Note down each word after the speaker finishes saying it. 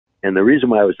And the reason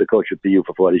why I was the coach at BU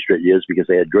for 40 straight years because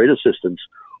they had great assistants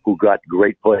who got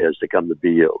great players to come to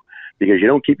BU. Because you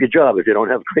don't keep your job if you don't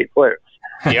have great players.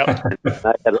 Yep.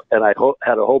 And I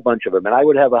had a whole bunch of them. And I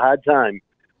would have a hard time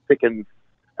picking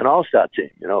an all-star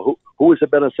team. You know, who was a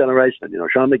better center iceman? You know,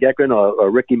 Sean McEachran or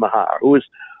Ricky Mahar?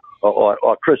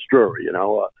 Or Chris Drury? You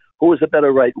know, who was a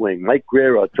better right wing? Mike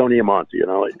Greer or Tony Amonte? You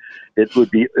know, it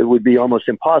would be almost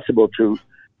impossible to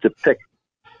pick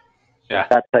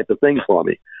that type of thing for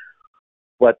me.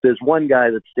 But there's one guy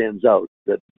that stands out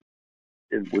that,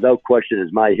 without question,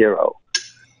 is my hero,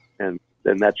 and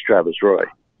that's Travis Roy.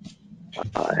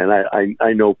 And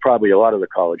I know probably a lot of the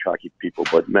college hockey people,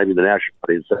 but maybe the national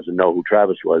audience doesn't know who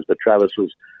Travis was. But Travis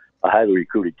was a highly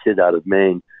recruited kid out of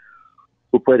Maine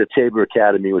who played at Tabor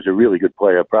Academy, was a really good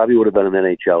player, probably would have been an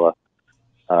NHLer.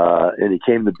 And he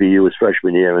came to BU his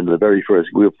freshman year, and the very first,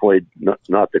 we were played North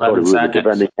Dakota, we were the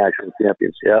defending national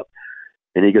champions,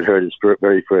 and he got hurt his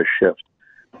very first shift,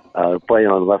 playing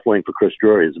on the left wing for Chris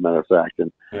Drury, as a matter of fact.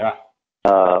 And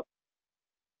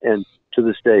and to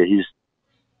this day, he's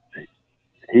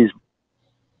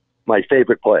my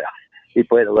favorite player. He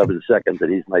played 11 seconds,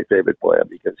 and he's my favorite player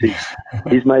because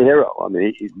he's my hero. I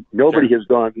mean, nobody has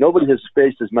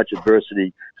faced as much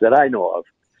adversity that I know of,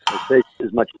 has faced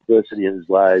as much adversity in his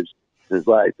life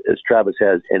as Travis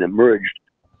has, and emerged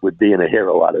with being a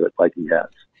hero out of it like he has.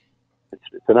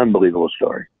 It's an unbelievable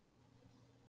story.